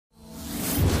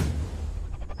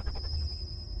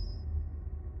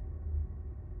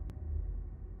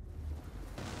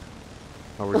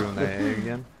Oh, we're doing the A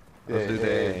again? Let's do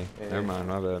the A. Never mind,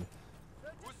 my bad.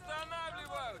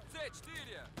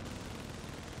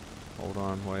 Hold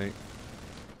on, wait.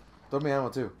 Throw me ammo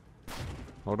too.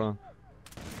 Hold on.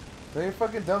 Tell your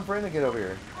fucking dumb friend to get over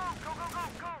here.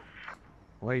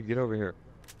 Wait, get over here.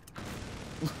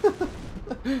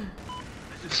 There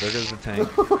goes the tank.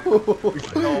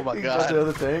 Oh my god. The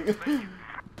other tank.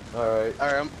 Alright.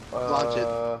 Alright, launch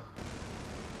it.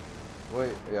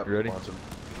 Wait, yep, you ready? Launch him.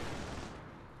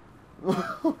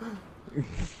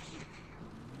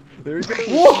 There you go.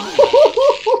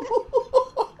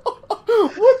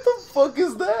 What the fuck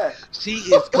is that? See,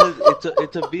 it's because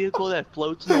it's a vehicle that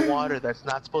floats in the water that's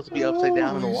not supposed to be upside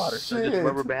down in the water. So Shit. just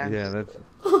rubber bands. Yeah, that's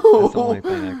the only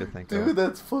thing I could think Dude, of.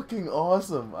 that's fucking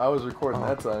awesome. I was recording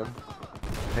that time.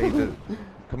 Hey,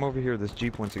 come over here. This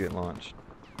Jeep wants to get launched.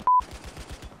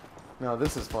 No,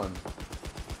 this is fun.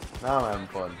 Now I'm having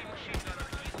fun.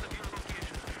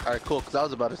 Alright, cool, because I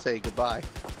was about to say goodbye.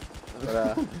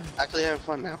 But, actually having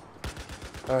fun now.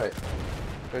 Alright.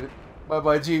 Ready?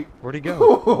 Bye-bye, Jeep. Where'd he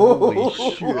go? Holy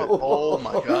shit. Oh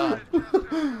my god.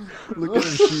 Look at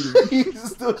him shooting.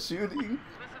 He's still shooting.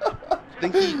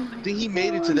 Think he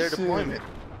made it to their deployment.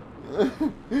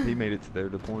 He made it to their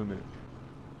deployment.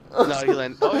 No, he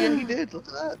landed. Oh yeah, he did. Look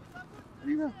at that. What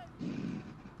do you know?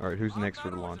 Alright, who's next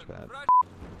for the launch pad?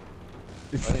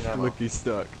 ammo. Look, he's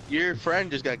stuck. Your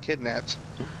friend just got kidnapped.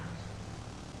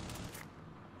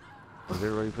 Does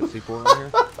everybody put C4 in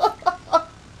here?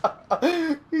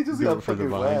 He just Do got it for the fucking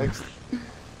vine. waxed.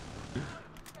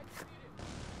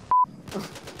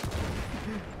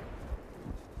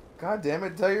 God damn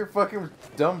it, tell your fucking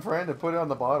dumb friend to put it on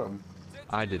the bottom.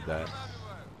 I did that.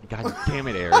 God damn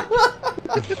it, Eric.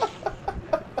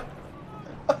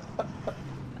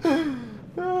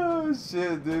 Oh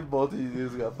shit, dude, both of you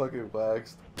dudes got fucking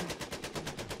waxed.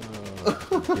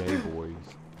 Gay boys.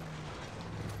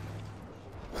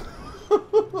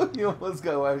 You almost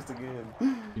got waxed again.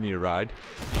 You need a ride?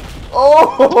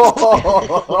 Oh!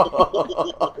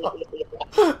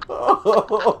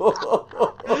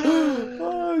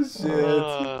 Oh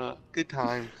shit. Good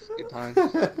times. Good times.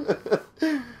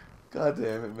 God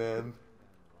damn it, man.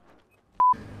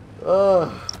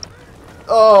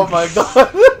 Oh my god.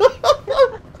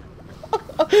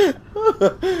 I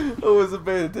wasn't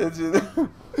paying attention. That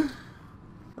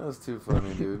was too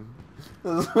funny, dude.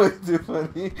 That was way too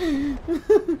funny.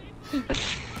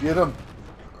 Get him.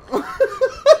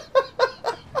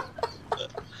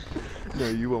 No,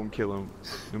 you won't kill him.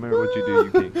 No matter what you do,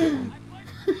 you can't kill him.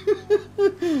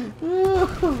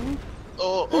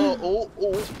 Oh.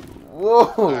 Whoa.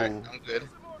 Alright, I'm good.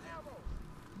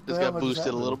 Just Well, got what just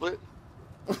boosted a little bit.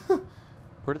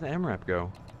 Where did the MRAP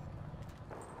go?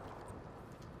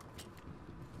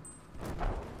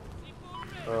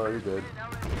 Oh, you're dead.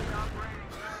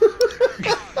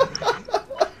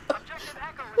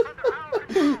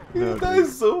 You died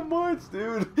so much,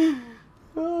 dude.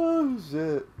 Oh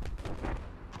shit.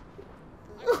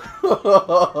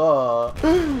 Oh,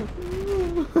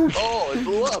 it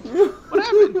blew up. What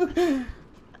happened?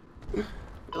 It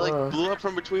like blew up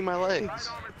from between my legs.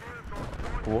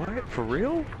 What? For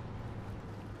real?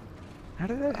 How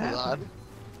did that That's happen? odd.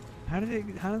 How did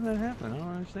that happen? I don't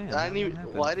understand. I didn't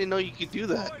even. Well, I didn't know you could do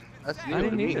that. That's new I to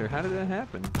didn't me. either. How did that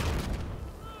happen?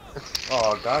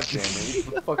 Oh god damn it! You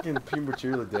fucking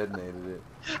prematurely detonated it.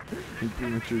 He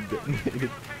premature detonated.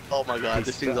 Oh my god, He's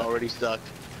this thing's stuck. already stuck.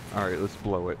 Alright, let's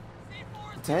blow it.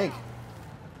 Tank.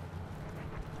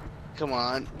 Come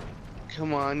on,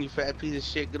 you fat piece of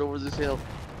shit, get over this hill.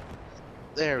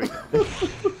 There we go.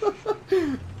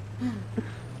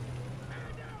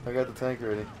 I got the tank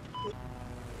ready.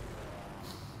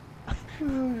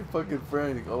 Your fucking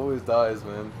friend always dies,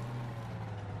 man.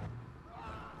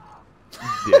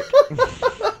 Dick.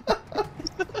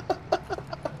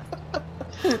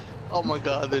 Oh my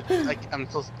god, I'm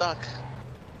so stuck.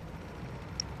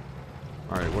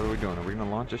 Alright, what are we doing? Are we gonna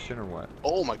launch this shit or what?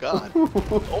 Oh my god.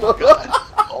 Oh my god.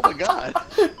 Oh my god.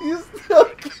 You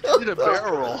stuck. I did a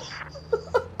barrel roll.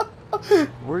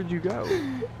 Where'd you go?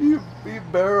 He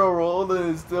barrel rolled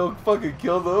and it still fucking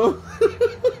killed him.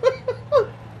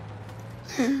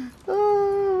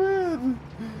 Oh man.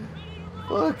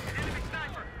 Fuck.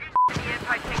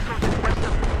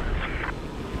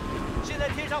 现在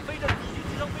天上飞着敌军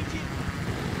直升飞机，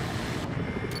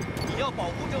你要保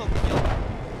护这个目标。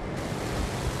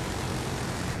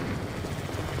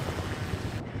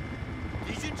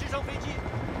敌军直升飞机，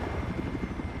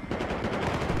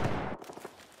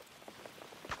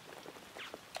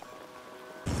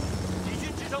敌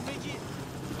军直升飞机。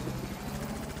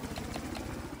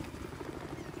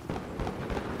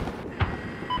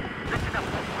Listen up,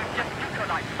 we've just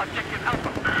neutralized objective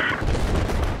Alpha.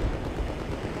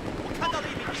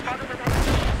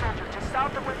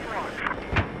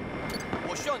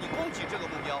 需要你攻击这个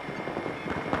目标。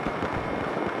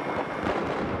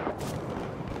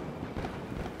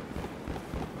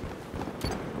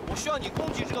我需要你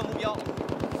攻击这个目标。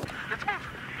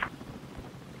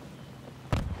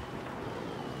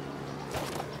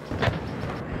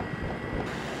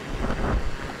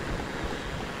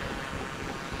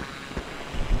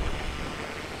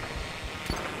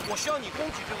我需要你攻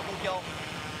击这个目标。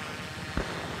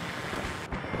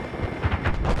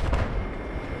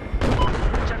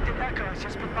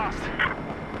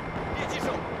猎击手。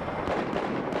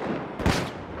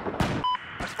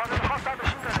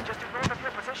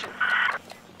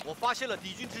我发现了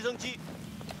敌军直升机。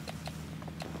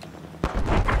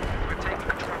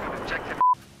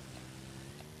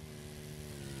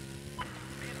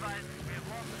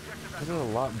This is a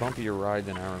lot bumpier ride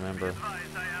than I remember.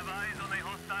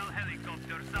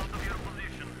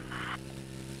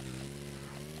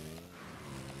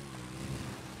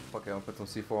 Okay, I'm gonna put some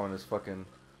C4 on this fucking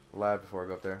lab before I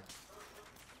go up there.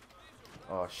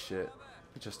 Oh shit.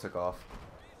 It just took off.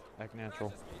 Act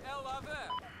natural.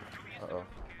 Uh-oh.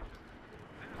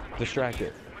 Distract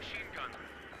it.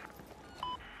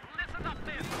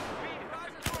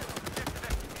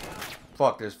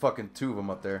 Fuck, there's fucking 2 of them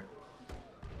up there.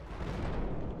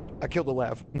 I killed the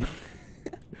lav.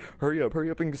 Hurry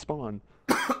up and spawn.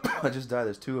 I just died.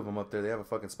 There's 2 of them up there. They have a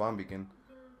fucking spawn beacon.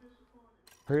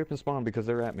 Hurry up and spawn because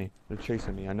they're at me. They're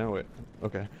chasing me. I know it.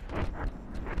 Okay.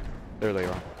 There they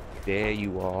are. There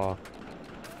you are.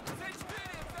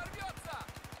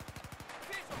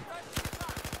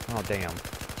 Oh, damn.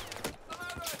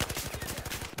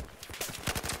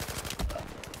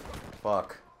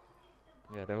 Fuck.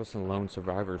 Yeah, that was some lone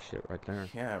survivor shit right there.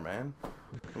 Yeah, man.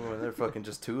 Ooh, they're fucking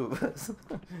just 2 of us.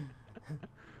 I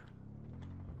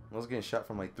was getting shot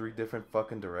from like 3 different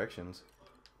fucking directions.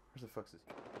 Where's the fuck's this?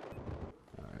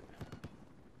 Alright.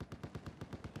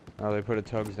 Oh, they put a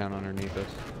tugs down underneath us.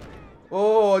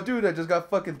 Oh, dude, I just got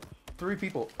fucking 3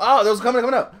 people. Oh, those coming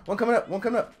up. One coming up.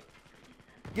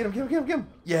 Get him.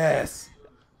 Yes.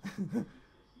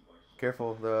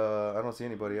 Careful. I don't see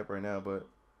anybody up right now, but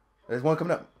there's one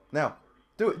coming up now.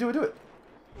 Do it.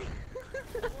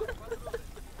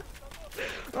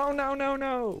 Oh,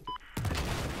 no.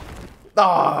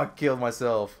 Ah, I killed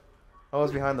myself. I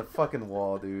was behind the fucking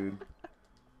wall, dude.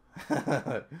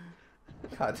 God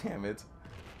damn it.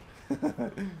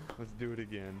 Let's do it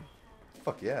again.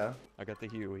 Fuck yeah. I got the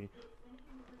Huey.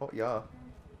 Oh yeah.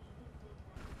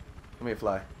 Let me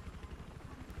fly.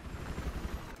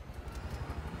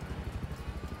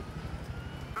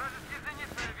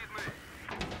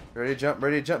 Ready to jump.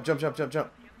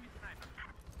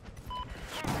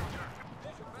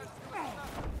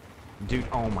 Dude,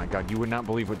 oh my god, you would not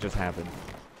believe what just happened.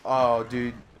 Oh,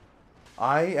 dude.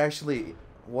 I actually,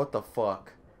 what the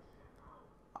fuck?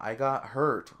 I got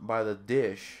hurt by the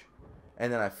dish,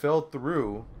 and then I fell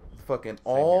through fucking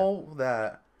all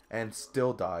that and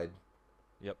still died.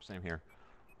 Yep, same here.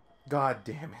 God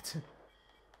damn it.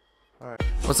 Alright.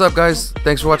 What's up, guys?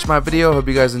 Thanks for watching my video. Hope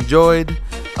you guys enjoyed.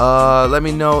 Let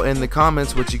me know in the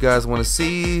comments what you guys want to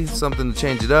see. Something to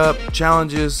change it up.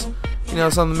 Challenges. You know,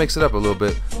 something to mix it up a little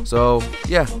bit. So,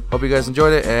 yeah. Hope you guys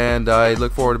enjoyed it. And I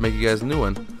look forward to making you guys a new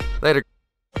one.